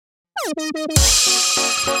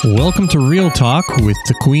Welcome to Real Talk with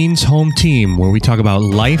the Queens Home Team, where we talk about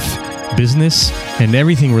life, business, and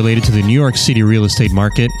everything related to the New York City real estate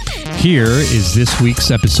market. Here is this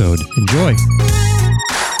week's episode. Enjoy.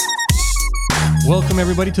 Welcome,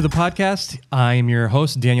 everybody, to the podcast. I am your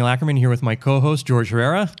host, Daniel Ackerman, here with my co-host, George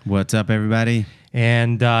Herrera. What's up, everybody?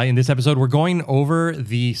 And in this episode, we're going over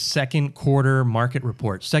the second quarter market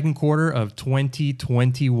report, second quarter of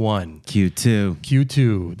 2021.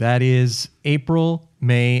 Q2. That is April,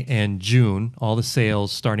 May, and June. All the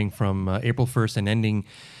sales starting from April 1st and ending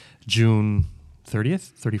June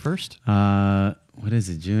 30th, 31st? What is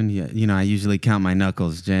it, June? Yeah, you know, I usually count my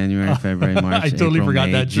knuckles. January, February, March, I totally April, forgot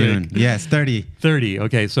May, that June. trick. Yes, 30. 30.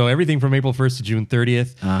 Okay, so everything from April 1st to June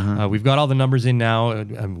 30th. We've got all the numbers in now.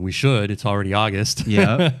 We should. It's already August.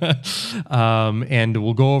 Yeah. And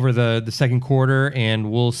we'll go over the second quarter,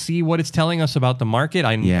 and we'll see what it's telling us about the market.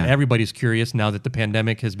 Everybody's curious now that the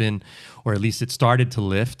pandemic has been, or at least it started to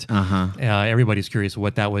lift. Everybody's curious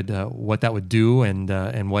what that would do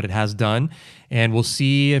and what it has done. And we'll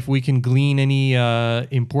see if we can glean any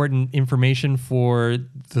important information for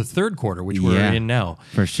the third quarter, which we're in now.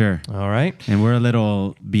 For sure. All right. And we're a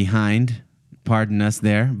little behind, pardon us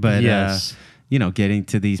there, but yes. Getting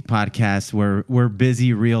to these podcasts, we're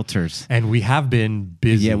busy realtors. And we have been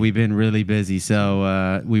busy. Yeah, we've been really busy.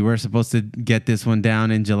 So we were supposed to get this one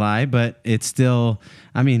down in July, but it's still,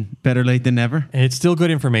 better late than never. And it's still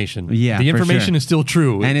good information. Yeah, the information is still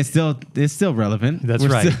true. And it's still relevant. That's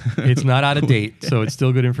right. It's not out of date, so it's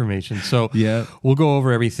still good information. So we'll go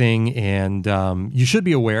over everything, and you should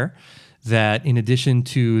be aware that in addition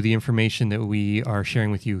to the information that we are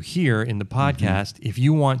sharing with you here in the podcast, if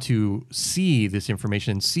you want to see this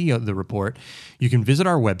information, see the report, you can visit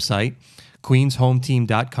our website,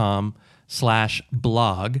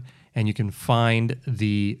 queenshometeam.com/blog, and you can find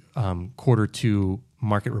the quarter two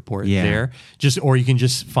market report there. Or you can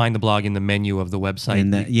just find the blog in the menu of the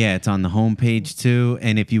website. It's on the homepage too.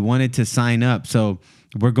 And if you wanted to sign up, so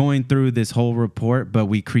we're going through this whole report, but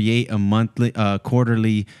we create a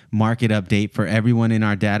quarterly market update for everyone in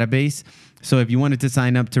our database. So if you wanted to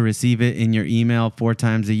sign up to receive it in your email 4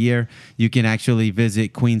 times a year, you can actually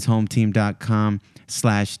visit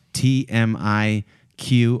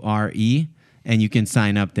queenshometeam.com/TMIQRE. And you can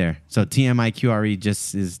sign up there. So TMIQRE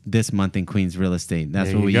just is this month in Queens real estate.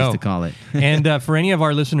 That's what we used to call it. And for any of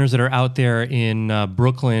our listeners that are out there in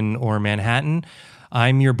Brooklyn or Manhattan,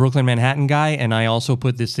 I'm your Brooklyn, Manhattan guy, and I also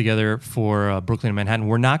put this together for Brooklyn and Manhattan.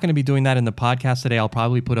 We're not going to be doing that in the podcast today. I'll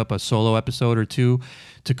probably put up a solo episode or two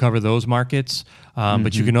to cover those markets.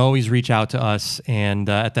 But you can always reach out to us, and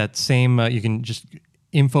at that same, you can just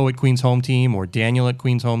info at Queens Home Team or Daniel at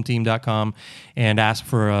queenshometeam.com and ask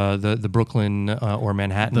for the Brooklyn or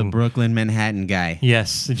Manhattan. The Brooklyn, Manhattan guy.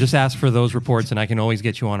 Yes. Just ask for those reports, and I can always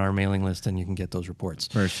get you on our mailing list, and you can get those reports.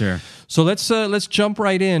 For sure. So let's jump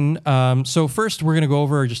right in. So first, we're going to go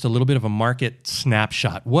over just a little bit of a market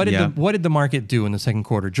snapshot. What did the market do in the second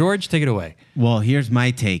quarter? George, take it away. Well, here's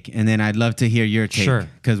my take, and then I'd love to hear your take. Sure.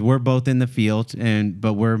 Because we're both in the field,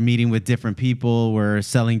 but we're meeting with different people. We're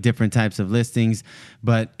selling different types of listings.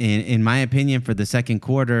 But in my opinion, for the second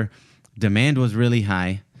quarter, demand was really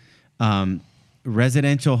high.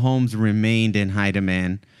 Residential homes remained in high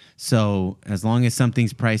demand. So as long as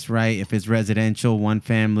something's priced right, if it's residential, 1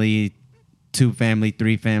 family, 2 family,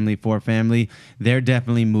 3 family, 4 family, they're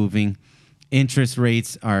definitely moving. Interest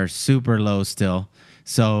rates are super low still.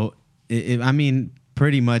 So,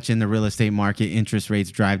 pretty much in the real estate market, interest rates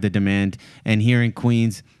drive the demand. And here in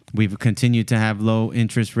Queens, we've continued to have low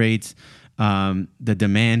interest rates. The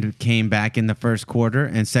demand came back in the first quarter,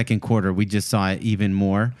 and second quarter, we just saw it even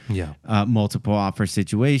more. Multiple offer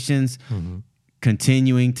situations,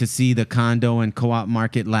 continuing to see the condo and co-op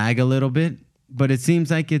market lag a little bit, but it seems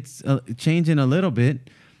like it's changing a little bit,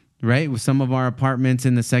 right? With some of our apartments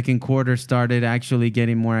in the second quarter started actually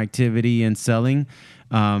getting more activity and selling.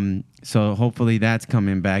 So hopefully that's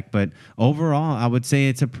coming back. But overall, I would say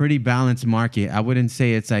it's a pretty balanced market. I wouldn't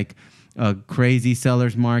say it's like a crazy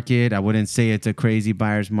seller's market. I wouldn't say it's a crazy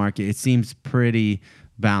buyer's market. It seems pretty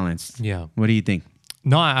balanced. Yeah. What do you think?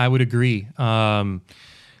 No, I would agree.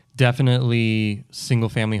 Definitely single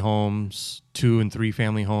family homes, 2 and 3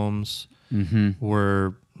 family homes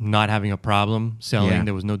were not having a problem selling. Yeah.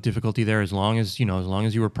 There was no difficulty there as long as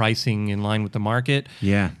you were pricing in line with the market.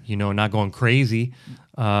 Yeah. Not going crazy.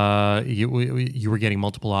 You were getting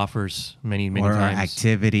multiple offers many times.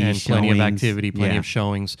 Activity, and showings. Plenty of activity, plenty of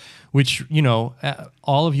showings, which,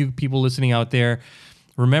 all of you people listening out there,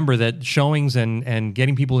 remember that showings and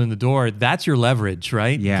getting people in the door, that's your leverage,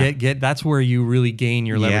 right? Yeah. That's where you really gain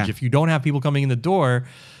your leverage. Yeah. If you don't have people coming in the door,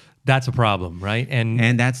 that's a problem, right?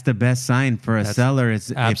 And that's the best sign for a seller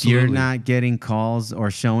is if absolutely. you're not getting calls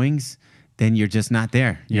or showings, then you're just not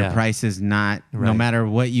there. Your Yeah. price is not, no Right. matter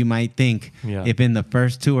what you might think. Yeah. If in the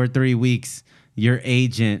first 2 or 3 weeks, your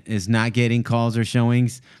agent is not getting calls or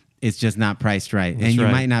showings, it's just not priced right. That's and you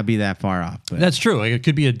right. might not be that far off. But That's true. Like, it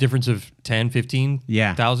could be a difference of 10,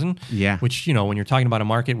 15,000. Yeah. Which, when you're talking about a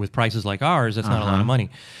market with prices like ours, that's not a lot Uh-huh. of money.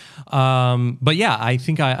 But yeah, I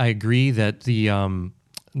think I agree that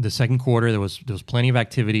the second quarter there was plenty of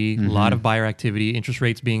activity, a lot of buyer activity, interest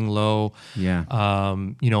rates being low. Yeah.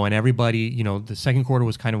 And everybody, the second quarter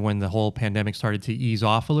was kind of when the whole pandemic started to ease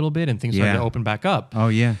off a little bit and things started Yeah. to open back up. Oh,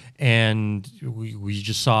 yeah. And we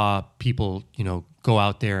just saw people, go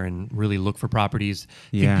out there and really look for properties.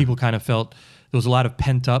 I think Yeah. people kind of felt there was a lot of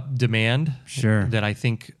pent up demand. Sure. That I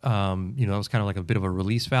think, it was kind of like a bit of a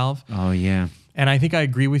release valve. Oh, yeah. And I think I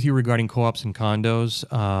agree with you regarding co-ops and condos.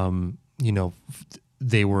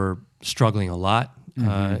 They were struggling a lot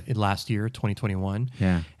in last year, 2021.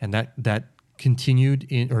 Yeah. And that continued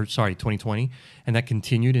 2020, and that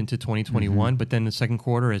continued into 2021. But then the second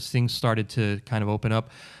quarter, as things started to kind of open up,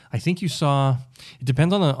 I think you saw. It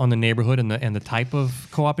depends on the neighborhood and the type of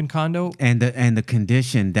co-op and condo. And the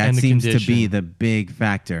condition, that And the seems to be condition. the big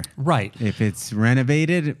factor. Right. If it's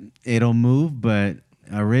renovated, it'll move, but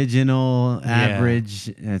original, average,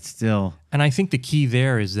 it's still. And I think the key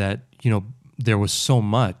there is that there was so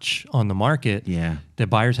much on the market Yeah.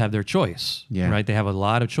 that buyers have their choice, Yeah. right? They have a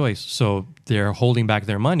lot of choice. So they're holding back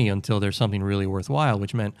their money until there's something really worthwhile,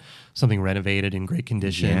 which meant something renovated in great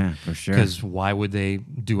condition. Yeah, for sure. Because why would they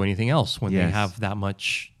do anything else when they Yes. have that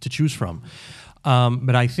much to choose from?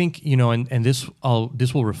 But I think, and this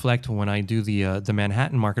will reflect when I do the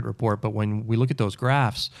Manhattan market report. But when we look at those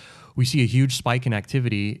graphs, we see a huge spike in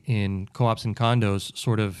activity in co-ops and condos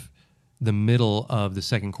sort of the middle of the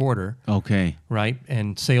second quarter, Okay. right?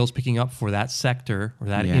 And sales picking up for that sector or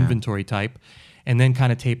that Yeah. inventory type, and then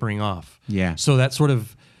kind of tapering off. Yeah. So that sort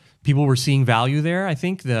of people were seeing value there. I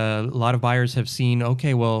think a lot of buyers have seen,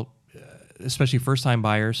 okay, well, especially first-time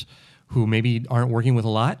buyers who maybe aren't working with a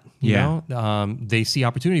lot, you Yeah. know, they see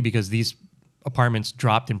opportunity because these apartments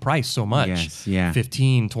dropped in price so much. Yes, yeah.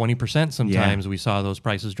 15, 20% sometimes we saw those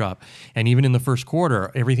prices drop. And even in the first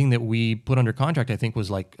quarter, everything that we put under contract, I think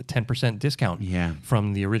was like a 10% discount Yeah.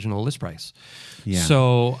 from the original list price. Yeah.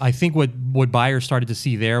 So I think what buyers started to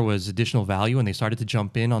see there was additional value, and they started to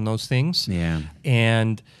jump in on those things. Yeah.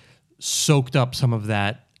 And soaked up some of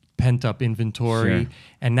that pent up inventory. Sure.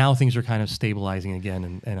 And now things are kind of stabilizing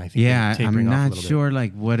again. And I think Yeah, they're tapering I'm off a not little bit. sure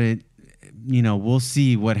like what it, we'll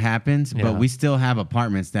see what happens, Yeah. but we still have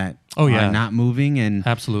apartments that Oh, yeah. are not moving, and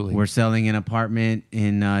Absolutely. we're selling an apartment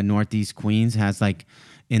in Northeast Queens, has like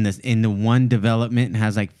in the one development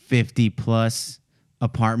has like 50 plus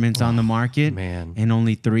apartments on the market, man. and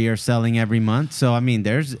only 3 are selling every month. So I mean,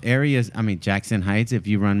 there's areas. I mean, Jackson Heights, if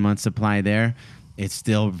you run month supply there, it's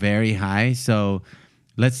still very high. So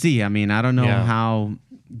let's see. I mean, I don't know Yeah. how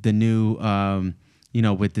the new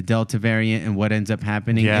with the Delta variant and what ends up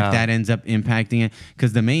happening, Yeah. if that ends up impacting it.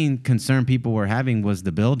 Because the main concern people were having was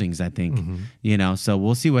the buildings, I think. So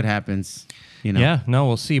we'll see what happens. Yeah, no,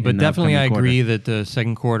 we'll see. But in the definitely I upcoming agree that the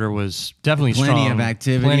second quarter was definitely Plenty strong. of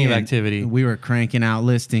activity. Plenty of and activity. We were cranking out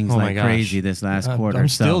listings Oh my like gosh. crazy this last quarter. I'm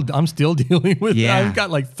still dealing with Yeah. I've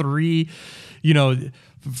got like 3,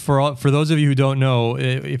 for those of you who don't know,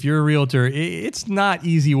 if you're a realtor, it's not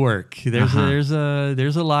easy work. There's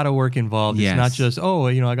a lot of work involved. Yes. It's not just,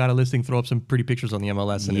 I got a listing, throw up some pretty pictures on the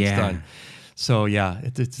MLS and it's Yeah. done. So yeah,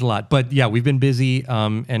 it's a lot. But yeah, we've been busy.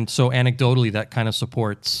 And so anecdotally, that kind of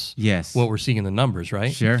supports Yes. what we're seeing in the numbers,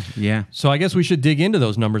 right? Sure. Yeah. So I guess we should dig into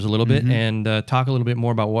those numbers a little bit and talk a little bit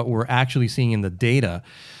more about what we're actually seeing in the data.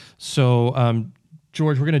 So,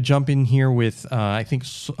 George, we're going to jump in here with, I think,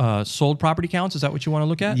 sold property counts. Is that what you want to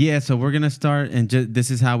look at? Yeah, so we're going to start, and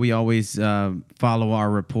this is how we always follow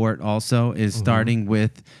our report also, is starting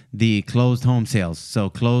with the closed home sales. So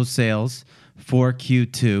closed sales for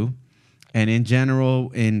Q2. And in general,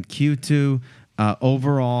 in Q2,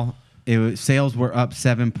 overall, sales were up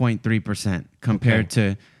 7.3% compared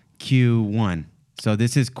to Q1. So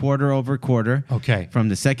this is quarter over quarter. Okay. From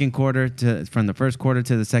the first quarter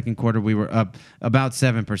to the second quarter, we were up about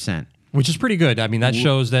 7%. Which is pretty good. I mean, that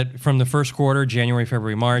shows that from the first quarter, January,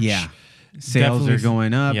 February, March. Yeah. Sales are definitely-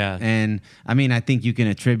 going up. Yeah. And I mean, I think you can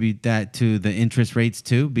attribute that to the interest rates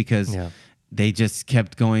too, because they just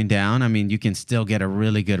kept going down. I mean, you can still get a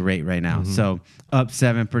really good rate right now. So up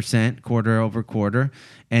 7% quarter over quarter.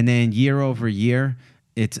 And then year over year,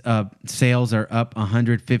 it's up. Sales are up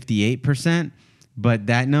 158%. But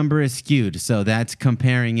that number is skewed. So that's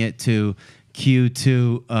comparing it to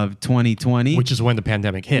Q2 of 2020, which is when the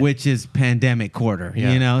pandemic hit. which is pandemic quarter,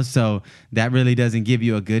 Yeah. you know, so that really doesn't give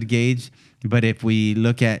you a good gauge. But if we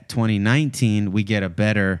look at 2019, we get a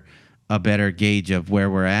better gauge of where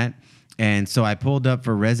we're at. And so I pulled up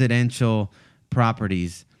for residential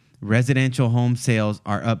properties. Residential home sales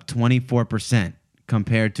are up 24%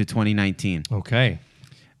 compared to 2019. Okay.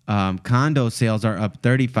 Condo sales are up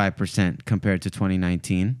 35% compared to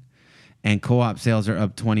 2019. And co-op sales are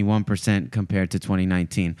up 21% compared to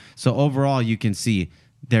 2019. So overall, you can see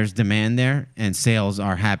there's demand there and sales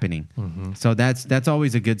are happening. So that's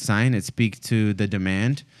always a good sign. It speaks to the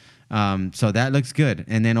demand. So that looks good.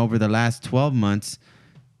 And then over the last 12 months,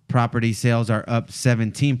 property sales are up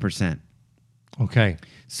 17%. Okay.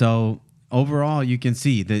 So overall, you can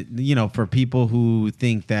see that, you know, for people who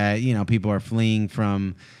think that, you know, people are fleeing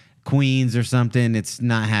from Queens or something, it's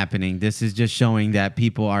not happening. This is just showing that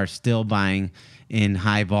people are still buying in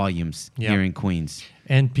high volumes Yeah. here in Queens.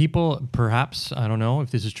 And people, perhaps, I don't know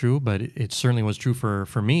if this is true, but it certainly was true for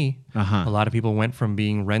me. Uh-huh. A lot of people went from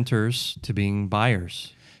being renters to being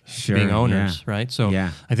buyers, Sure, being owners, yeah. right? So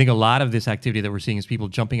Yeah. I think a lot of this activity that we're seeing is people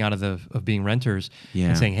jumping out of being renters Yeah.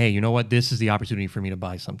 and saying, hey, you know what? This is the opportunity for me to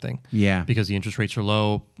buy something. Yeah. Because the interest rates are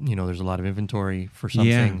low. You know, there's a lot of inventory for some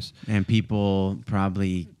things. And people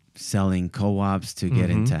probably selling co-ops to get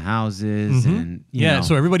into houses and you know,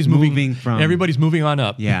 So everybody's moving from everybody's moving on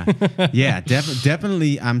up. yeah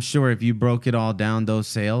definitely. I'm sure if you broke it all down, those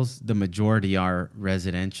sales, the majority are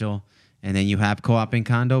residential, and then you have co-op and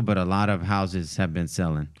condo, but a lot of houses have been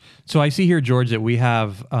selling. So I see here, George, that we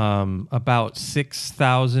have about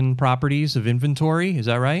 6,000 properties of inventory. Is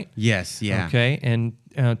that right? Yes. Yeah. Okay. And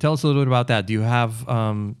tell us a little bit about that. Do you have?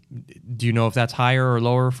 Do you know if that's higher or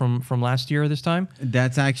lower from last year or this time?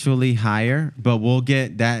 That's actually higher, but we'll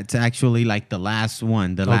get that's actually like the last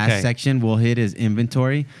one. The Okay. last section we'll hit is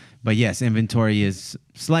inventory. But yes, inventory is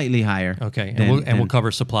slightly higher. Okay. than- And we'll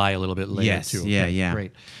cover supply a little bit later Yes, too. yeah, Okay, yeah.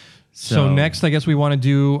 Great. So next, I guess we want to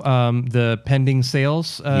do the pending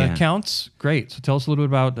sales Yeah. counts. Great. So tell us a little bit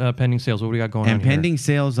about pending sales. What do we got going on And here? pending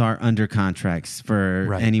sales are under contracts. For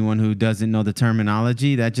Right. anyone who doesn't know the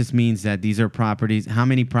terminology, that just means that these are properties. How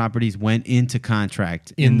many properties went into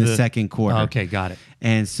contract in the second quarter? Okay, got it.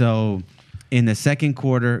 And so in the second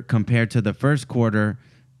quarter compared to the first quarter,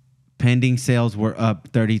 pending sales were up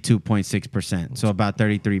 32.6%. So about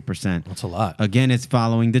 33%. That's a lot. Again, it's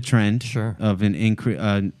following the trend Sure. of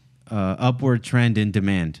an upward trend in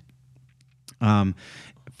demand.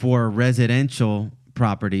 For residential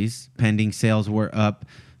properties, pending sales were up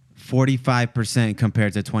 45%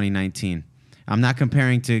 compared to 2019. I'm not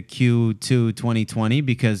comparing to Q2 2020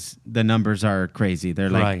 because the numbers are crazy. They're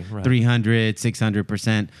like Right. 300,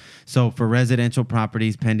 600%. So for residential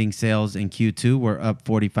properties, pending sales in Q2 were up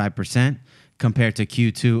 45% compared to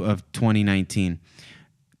Q2 of 2019.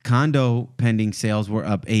 Condo pending sales were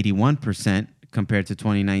up 81% compared to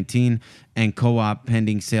 2019, and co-op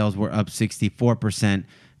pending sales were up 64%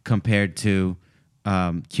 compared to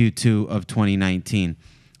Q2 of 2019.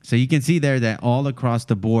 So you can see there that all across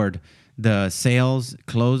the board, the sales,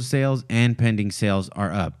 closed sales, and pending sales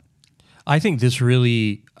are up. I think this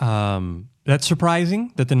really that's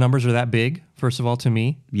surprising that the numbers are that big. First of all, to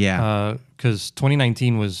me, Yeah. because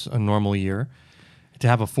 2019 was a normal year. To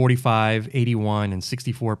have a 45, 81, and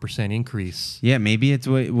 64% increase. Yeah, maybe it's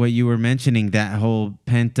what you were mentioning, that whole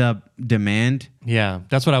pent up demand. Yeah,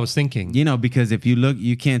 that's what I was thinking. You know, because if you look,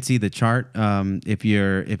 you can't see the chart if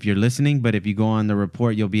you're listening, but if you go on the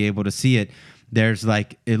report, you'll be able to see it. There's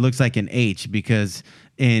like, it looks like an H, because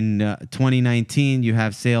in 2019 you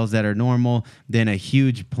have sales that are normal, then a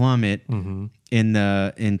huge plummet in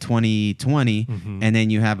 2020, and then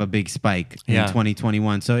you have a big spike in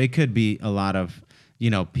 2021. So it could be a lot of, you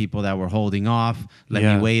know, people that were holding off. Let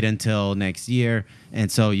me wait until next year,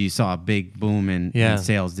 and so you saw a big boom in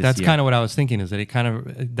sales this year. That's kind of what I was thinking. Is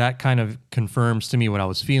that that kind of confirms to me what I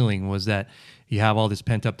was feeling, was that you have all this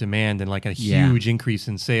pent up demand and like a huge increase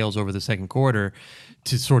in sales over the second quarter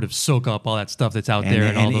to sort of soak up all that stuff that's out there,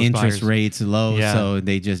 and all those interest buyers. rates low, so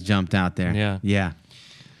they just jumped out there. Yeah.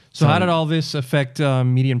 So how did all this affect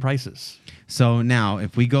median prices? So now,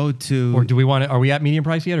 if we go to, or do we want to? Are we at median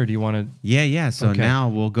price yet, or do you want to? Yeah. So now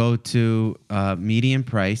we'll go to median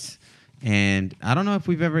price, and I don't know if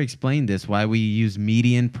we've ever explained this, why we use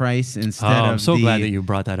median price instead of. I'm so the glad that you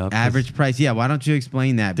brought that up. Average price. Yeah. Why don't you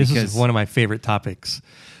explain that? This because is one of my favorite topics.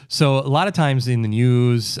 So a lot of times in the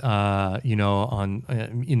news, you know,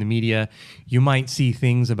 in the media, you might see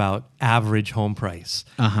things about average home price.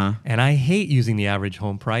 Uh-huh. And I hate using the average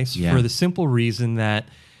home price for the simple reason that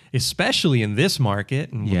especially in this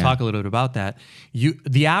market, and we'll Yeah. talk a little bit about that.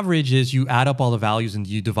 The average is you add up all the values and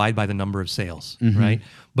you divide by the number of sales, right?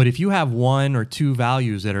 But if you have one or two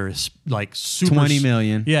values that are like super 20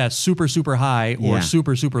 million. yeah, super high or Yeah.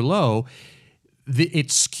 super low, it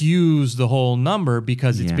skews the whole number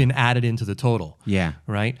because it's Yeah. been added into the total. Yeah.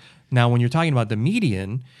 Right? Now, when you're talking about the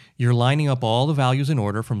median, you're lining up all the values in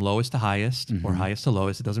order from lowest to highest or highest to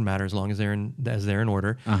lowest. It doesn't matter as long as they're in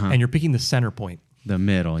order. And you're picking the center point, The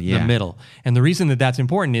middle. Yeah. the middle. And the reason that that's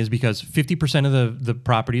important is because 50% of the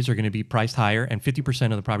properties are going to be priced higher and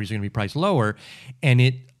 50% of the properties are going to be priced lower. And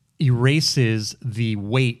it erases the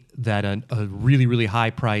weight that a really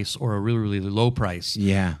high price or a really low price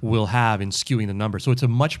Yeah. will have in skewing the number. So it's a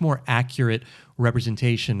much more accurate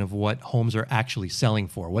representation of what homes are actually selling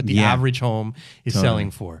for, what the Yeah. average home is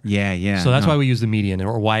selling for. Yeah. Yeah. So that's No. why we use the median,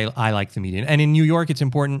 or why I like the median. And in New York, it's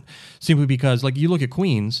important simply because, like, you look at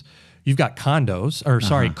Queens, you've got condos, or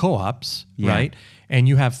co-ops, Yeah. right? And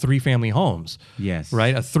you have 3-family homes. Yes.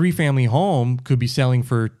 Right? A 3-family home could be selling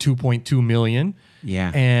for $2.2 million.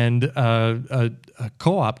 Yeah. And a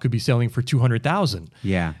co-op could be selling for $200,000.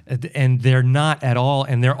 Yeah. And they're not at all,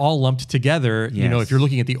 and they're all lumped together. You know, Yes. if you're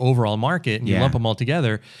looking at the overall market and you Yeah. lump them all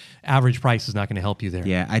together, average price is not going to help you there.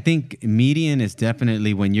 Yeah, I think median is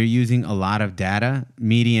definitely, when you're using a lot of data,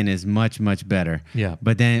 median is much better. Yeah.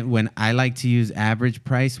 But then when I like to use average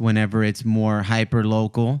price whenever it's more hyper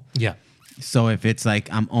local. Yeah. So if it's like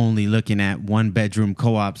I'm only looking at 1-bedroom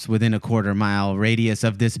co-ops within a 1/4 mile radius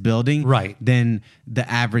of this building, Right. then the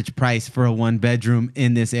average price for a 1-bedroom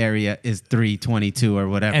in this area is $322 or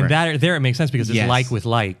whatever. And there it makes sense because it's Yes. like with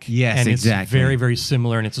like. Yes, and exactly. it's very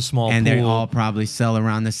similar, and it's a small and pool. they all probably sell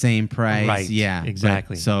around the same price. Right, Yeah,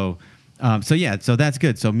 exactly. So that's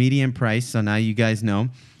good. So median price. So now you guys know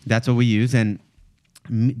that's what we use, and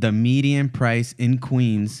the median price in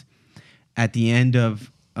Queens at the end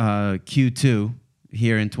of Q2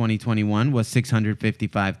 here in 2021 was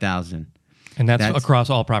 $655,000 And that's That's- across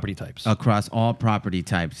all property types. across all property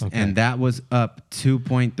types, Okay. and that was up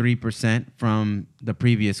 2.3% from the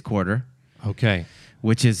previous quarter. Okay.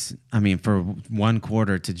 Which is, I mean, for one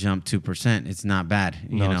quarter to jump 2%, it's not bad.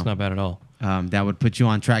 No, you know? it's not bad at all. That would put you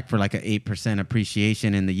on track for like an 8%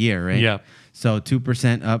 appreciation in the year, right? Yeah. So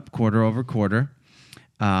 2% up quarter over quarter.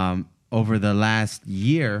 Over the last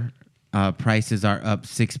year, prices are up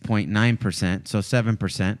 6.9%, so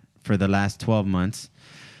 7% for the last 12 months.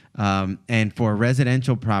 And for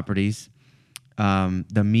residential properties,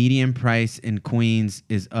 the median price in Queens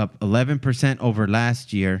is up 11% over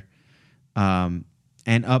last year,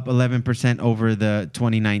 and up 11% over the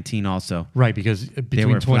 2019 also. Right, because between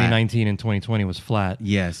were flat. 2019 and 2020 was flat.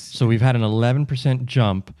 Yes. So we've had an 11%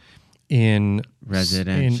 jump in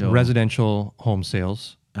residential home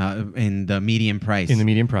sales. In the median price. In the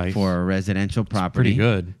median price. For a residential property. Pretty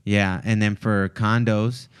good. Yeah. And then for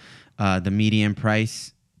condos, the median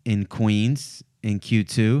price in Queens in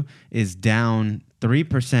Q2 is down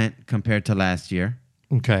 3% compared to last year.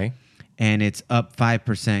 Okay. And it's up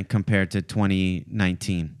 5% compared to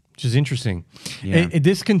 2019. Which is interesting. Yeah.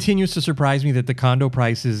 This continues to surprise me that the condo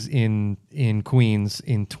prices in Queens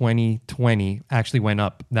in 2020 actually went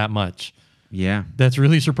up that much. Yeah. That's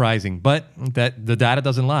really surprising, but that the data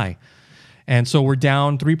doesn't lie. And so we're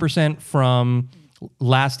down 3% from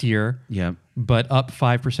last year, Yep. but up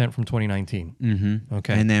 5% from 2019. Mm-hmm.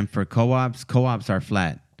 Okay. And then for co-ops are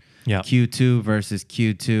flat. Yeah. Q2 versus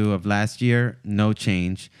Q2 of last year, no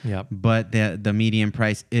change. Yep. But the median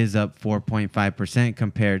price is up 4.5%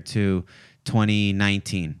 compared to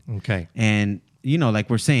 2019. Okay. And, you know, like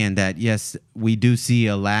we're saying that, yes, we do see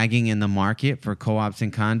a lagging in the market for co-ops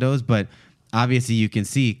and condos, but obviously you can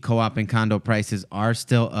see co-op and condo prices are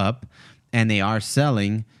still up and they are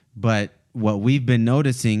selling. But what we've been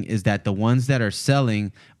noticing is that the ones that are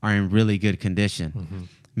selling are in really good condition. Mm-hmm.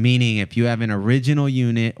 Meaning if you have an original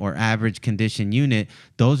unit or average condition unit,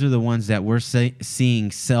 those are the ones that we're seeing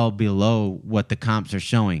sell below what the comps are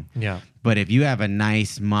showing. Yeah. But if you have a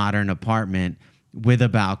nice modern apartment with a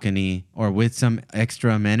balcony or with some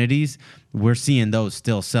extra amenities, we're seeing those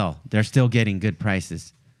still sell. They're still getting good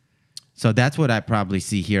prices. So that's what I probably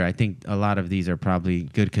see here. I think a lot of these are probably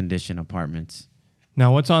good condition apartments.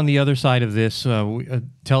 Now, what's on the other side of this?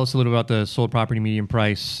 Tell us a little about the sold property median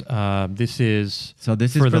price. This is for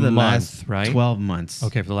the month, last right? 12 months.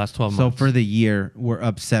 Okay, for the last 12 So months. for the year, we're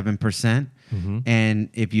up 7%. Mm-hmm. And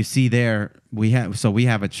if you see there, we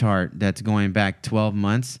have a chart that's going back 12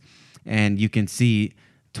 months. And you can see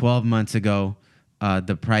 12 months ago,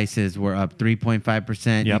 the prices were up 3.5%.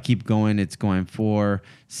 Yep. You keep going, it's going 4,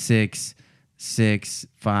 6, 6,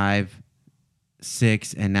 5,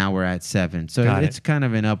 6, and now we're at 7. So Got it's it. kind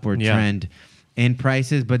of an upward Yeah. trend. in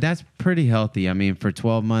prices, but that's pretty healthy. I mean, for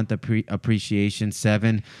 12-month appreciation,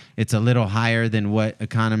 7, it's a little higher than what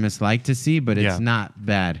economists like to see, but it's not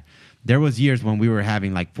bad. There was years when we were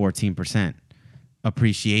having like 14%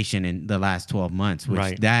 appreciation in the last 12 months,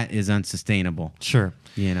 which that is unsustainable. Sure.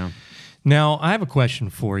 You know. Now, I have a question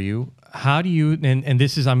for you. How do you, and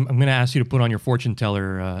this is, I'm going to ask you to put on your fortune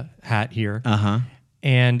teller hat here.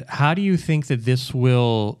 And how do you think that this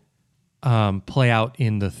will play out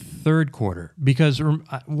in the third quarter? Because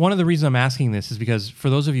one of the reasons I'm asking this is because for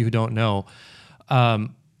those of you who don't know,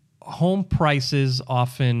 home prices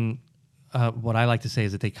often, what I like to say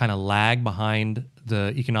is that they kind of lag behind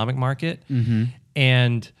the economic market.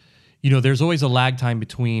 And, you know, there's always a lag time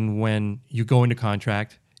between when you go into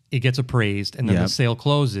contract, it gets appraised, and then the sale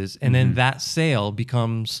closes. And then that sale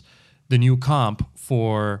becomes the new comp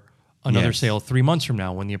for another sale 3 months from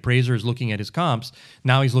now. When the appraiser is looking at his comps,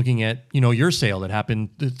 now he's looking at, you know, your sale that happened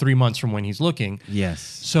 3 months from when he's looking. Yes.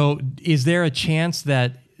 So is there a chance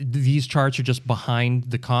that these charts are just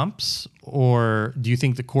behind the comps? Or do you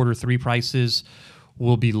think the quarter 3 prices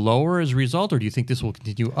will be lower as a result, or do you think this will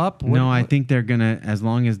continue up? No, I think they're going to, as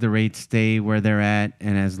long as the rates stay where they're at,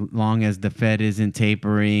 and as long as the Fed isn't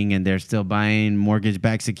tapering and they're still buying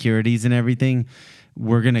mortgage-backed securities and everything,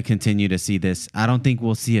 we're going to continue to see this. I don't think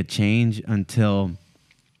we'll see a change until,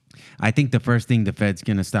 I think the first thing the Fed's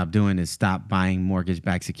going to stop doing is stop buying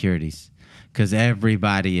mortgage-backed securities, because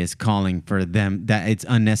everybody is calling for them, that it's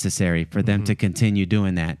unnecessary for them to continue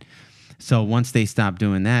doing that. So once they stop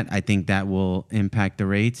doing that, I think that will impact the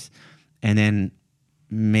rates. And then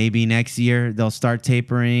maybe next year they'll start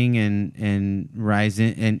tapering and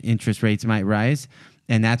rising, and interest rates might rise.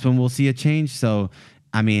 And that's when we'll see a change. So,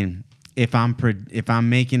 I mean, if I'm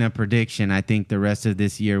making a prediction, I think the rest of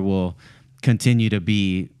this year will continue to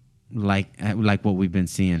be like what we've been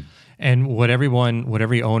seeing. And what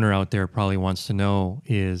every owner out there probably wants to know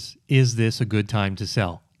is this a good time to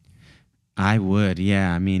sell? I would,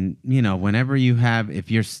 yeah. I mean, you know, whenever if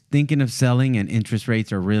you're thinking of selling and interest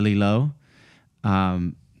rates are really low,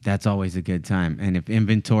 that's always a good time. And if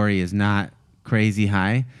inventory is not crazy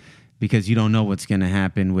high, because you don't know what's going to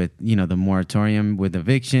happen with, you know, the moratorium with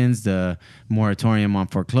evictions, the moratorium on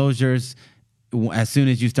foreclosures. As soon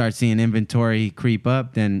as you start seeing inventory creep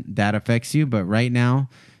up, then that affects you. But right now,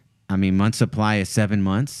 I mean, month supply is 7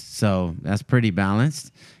 months, so that's pretty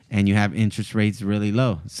balanced. And you have interest rates really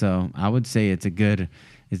low. So I would say it's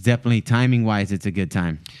definitely timing-wise, it's a good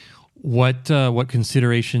time. What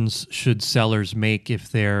considerations should sellers make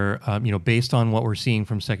if they're, you know, based on what we're seeing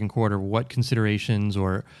from second quarter, what considerations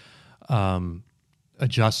or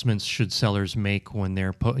adjustments should sellers make when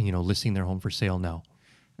they're listing their home for sale now?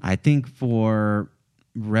 I think for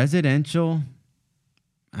residential,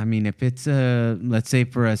 I mean, if it's let's say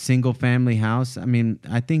for a single family house, I mean,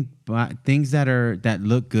 I think things that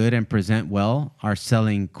look good and present well are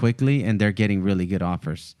selling quickly, and they're getting really good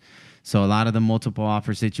offers. So a lot of the multiple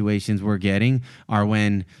offer situations we're getting are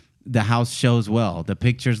when the house shows well. The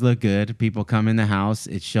pictures look good. People come in the house.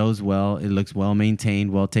 It shows well. It looks well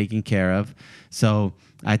maintained, well taken care of. So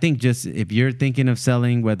I think just if you're thinking of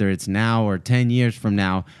selling, whether it's now or 10 years from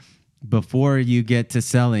now, before you get to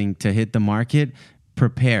selling to hit the market,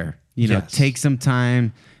 prepare. Take some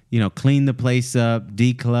time, clean the place up,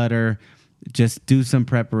 declutter, just do some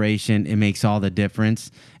preparation. It makes all the difference.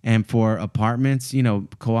 And for apartments,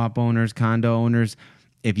 co-op owners, condo owners,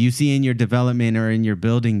 if you see in your development or in your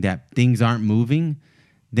building that things aren't moving,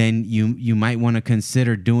 then you might want to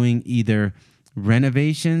consider doing either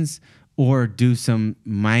renovations or do some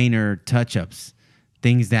minor touch-ups,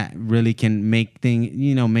 things that really can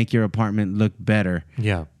make your apartment look better.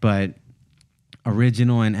 Yeah. But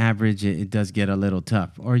original and average, it does get a little tough,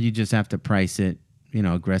 or you just have to price it,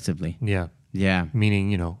 aggressively. Yeah. Yeah.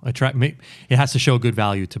 Meaning, it has to show good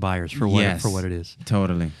value to buyers for what it is.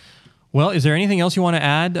 Totally. Well, is there anything else you want to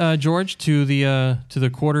add, George, to the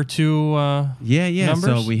quarter two numbers?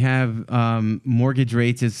 So we have mortgage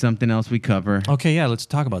rates is something else we cover. Okay, yeah, let's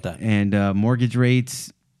talk about that. And mortgage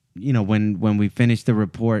rates, when we finished the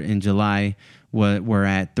report in July, we're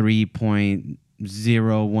at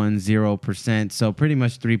 3.010%, so pretty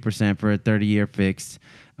much 3% for a 30-year fixed,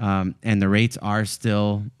 and the rates are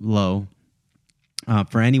still low.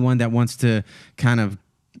 For anyone that wants to kind of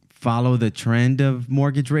follow the trend of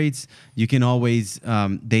mortgage rates, you can always,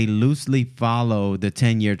 they loosely follow the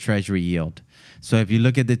 10-year Treasury yield. So if you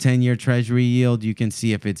look at the 10-year Treasury yield, you can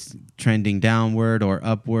see if it's trending downward or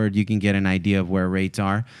upward. You can get an idea of where rates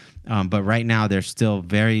are. But right now, they're still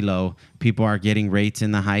very low. People are getting rates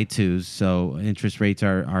in the high twos, so interest rates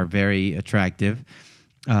are very attractive.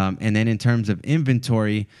 And then in terms of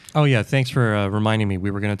inventory, Oh, yeah. Thanks for reminding me.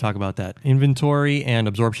 We were going to talk about that. Inventory and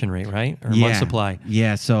absorption rate, right? Or month supply.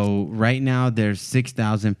 Yeah. So right now there's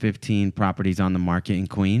 6,015 properties on the market in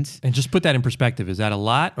Queens. And just put that in perspective. Is that a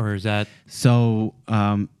lot or is that... So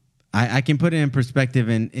I can put it in perspective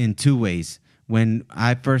in two ways. When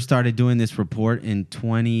I first started doing this report in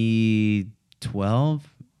 2012,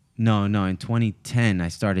 in 2010, I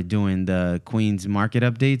started doing the Queens market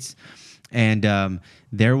updates. And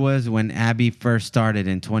there was, when Abby first started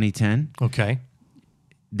in 2010, Okay.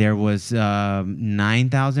 there was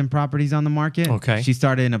 9,000 properties on the market. Okay. She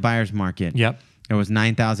started in a buyer's market. Yep. There was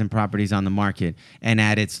 9,000 properties on the market. And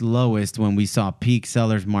at its lowest, when we saw peak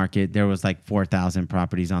seller's market, there was like 4,000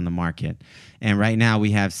 properties on the market. And right now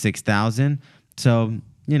we have 6,000. So,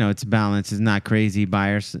 it's balanced. It's not crazy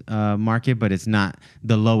buyer's market, but it's not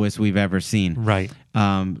the lowest we've ever seen. Right.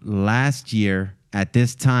 Last year, at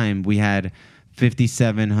this time, we had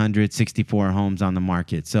 5,764 homes on the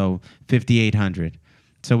market. So 5,800.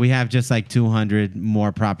 So we have just like 200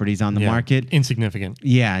 more properties on the market. Insignificant.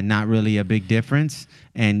 Yeah, not really a big difference.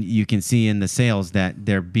 And you can see in the sales that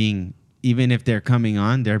they're being, even if they're coming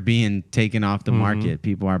on, they're being taken off the market.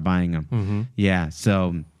 People are buying them. Yeah,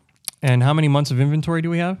 so... And how many months of inventory do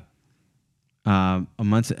we have? A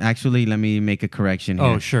month. Actually, let me make a correction here.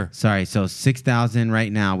 Oh, sure. Sorry. So 6,000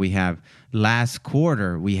 right now. We have last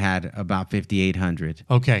quarter we had about 5,800.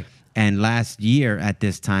 Okay. And last year at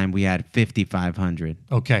this time we had 5,500.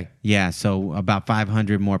 Okay. Yeah. So about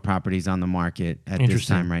 500 more properties on the market at this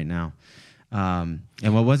time right now. And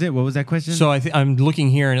what was it? What was that question? So I'm looking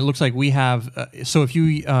here, and it looks like we have. So if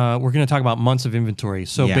you, we're going to talk about months of inventory.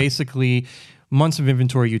 So basically, months of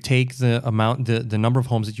inventory, you take the amount, the number of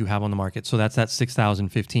homes that you have on the market. So that's that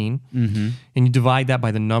 6,015, and you divide that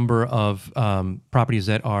by the number of properties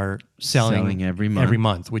that are selling every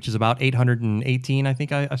month, which is about 818. I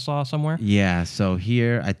think I saw somewhere. Yeah. So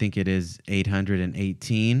here, I think it is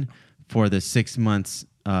 818 for the 6 months.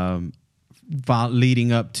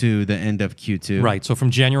 Leading up to the end of Q2. Right. So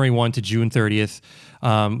from January 1 to June 30th,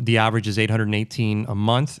 the average is 818 a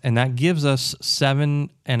month, and that gives us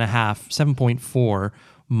 7.4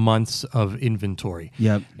 months of inventory.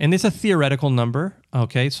 Yep. And it's a theoretical number.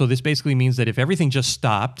 Okay. So this basically means that if everything just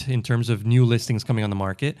stopped in terms of new listings coming on the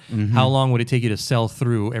market, how long would it take you to sell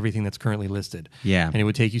through everything that's currently listed? Yeah. And it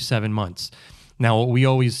would take you 7 months. Now, what we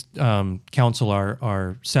always counsel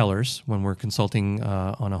our sellers when we're consulting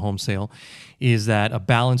on a home sale is that a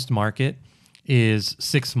balanced market is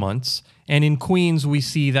 6 months. And in Queens, we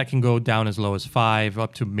see that can go down as low as 5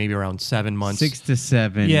 up to maybe around 7 months. 6 to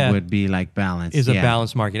 7 would be like balanced. Is a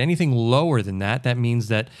balanced market. Anything lower than that, that means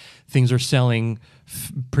that things are selling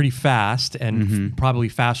pretty fast and probably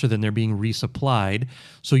faster than they're being resupplied.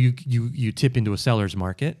 So you tip into a seller's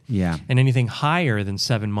market. Yeah. And anything higher than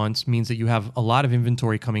 7 months means that you have a lot of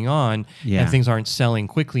inventory coming on and things aren't selling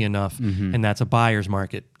quickly enough. And that's a buyer's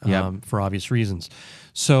market for obvious reasons.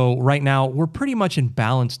 So right now we're pretty much in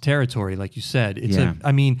balanced territory, like you said. It's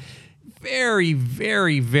very,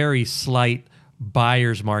 very, very slight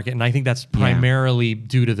buyer's market, and I think that's primarily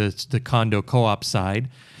due to the condo co-op side.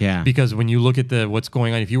 Yeah. Because when you look at what's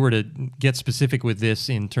going on, if you were to get specific with this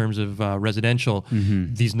in terms of residential,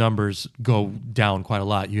 these numbers go down quite a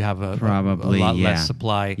lot. You have a lot less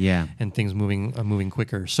supply, and things moving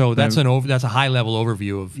quicker. So that's that's a high level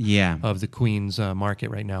overview of the Queens market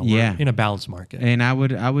right now. We're in a balanced market, and I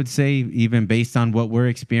would say even based on what we're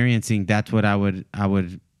experiencing, that's what I would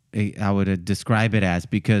describe it as,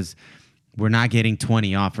 because we're not getting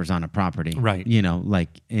 20 offers on a property. Right.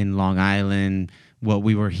 Like in Long Island, what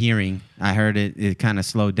we were hearing, I heard it kind of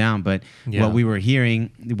slowed down, but what we were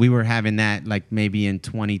hearing, we were having that like maybe in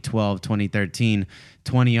 2012, 2013,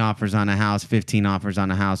 20 offers on a house, 15 offers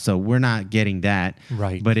on a house. So we're not getting that.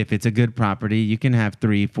 Right. But if it's a good property, you can have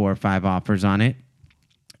 3, 4, 5 offers on it.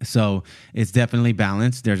 So it's definitely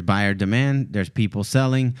balanced. There's buyer demand, there's people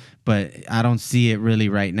selling, but I don't see it really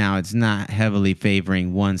right now. It's not heavily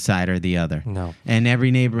favoring one side or the other. No. And every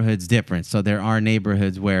neighborhood's different. So there are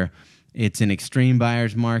neighborhoods where it's an extreme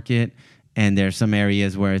buyer's market, and there's some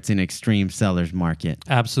areas where it's an extreme seller's market.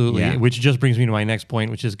 Absolutely. Yeah. Which just brings me to my next point,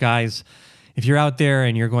 which is, guys, if you're out there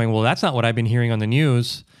and you're going, well, that's not what I've been hearing on the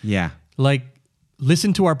news. Yeah. Like,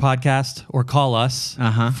 listen to our podcast or call us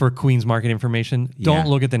for Queens market information. Don't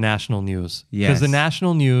look at the national news. Because the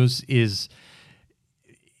national news is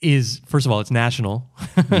first of all, it's national.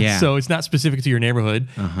 So it's not specific to your neighborhood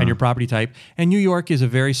and your property type. And New York is a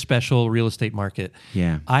very special real estate market.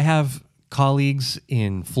 Yeah. I have colleagues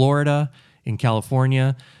in Florida, in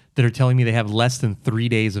California, that are telling me they have less than 3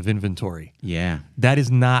 days of inventory. Yeah. That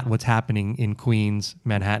is not what's happening in Queens,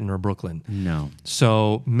 Manhattan, or Brooklyn. No.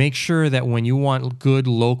 So make sure that when you want good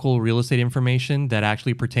local real estate information that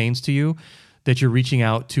actually pertains to you, that you're reaching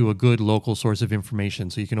out to a good local source of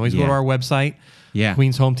information. So you can always go to our website,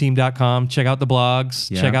 queenshometeam.com, check out the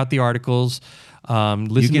blogs, check out the articles.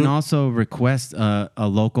 You can also request a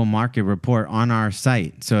local market report on our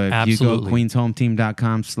site. So if you go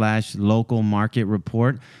queenshometeam.com/local market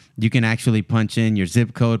report, you can actually punch in your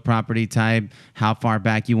zip code, property type, how far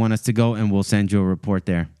back you want us to go, and we'll send you a report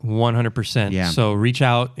there. 100%. Yeah. So reach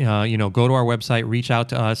out, go to our website, reach out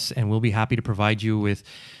to us, and we'll be happy to provide you with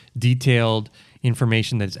detailed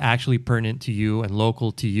information that's actually pertinent to you and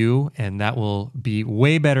local to you. And that will be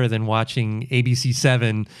way better than watching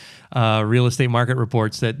ABC7 real estate market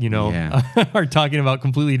reports that, are talking about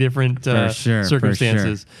completely different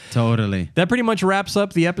circumstances. For sure. Totally. That pretty much wraps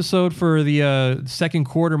up the episode for the second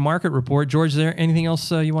quarter market report. George, is there anything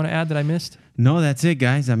else you want to add that I missed? No, that's it,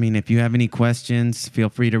 guys. I mean, if you have any questions, feel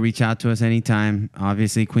free to reach out to us anytime.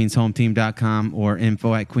 Obviously, queenshometeam.com or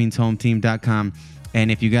info@queenshometeam.com. And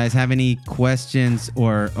if you guys have any questions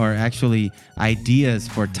or actually ideas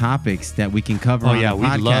for topics that we can cover on the podcast,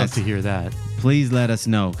 we'd love to hear that. Please let us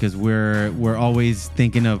know, because we're always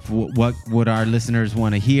thinking of what would our listeners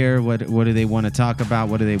want to hear, what do they want to talk about,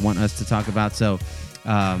 what do they want us to talk about. So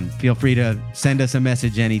feel free to send us a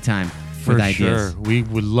message anytime with ideas. For sure. We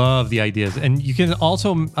would love the ideas. And you can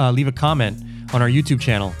also leave a comment on our YouTube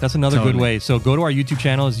channel. That's another good way. So go to our YouTube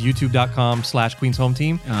channel. It's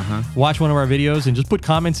youtube.com/QueensHomeTeam. Watch one of our videos and just put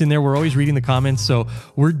comments in there. We're always reading the comments. So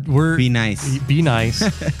we're be nice. Be nice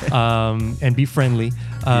and be friendly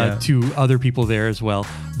to other people there as well.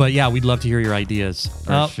 But yeah, we'd love to hear your ideas.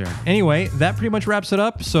 For sure. Anyway, that pretty much wraps it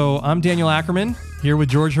up. So I'm Daniel Ackerman here with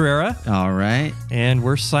George Herrera. All right. And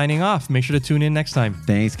we're signing off. Make sure to tune in next time.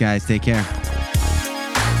 Thanks, guys. Take care.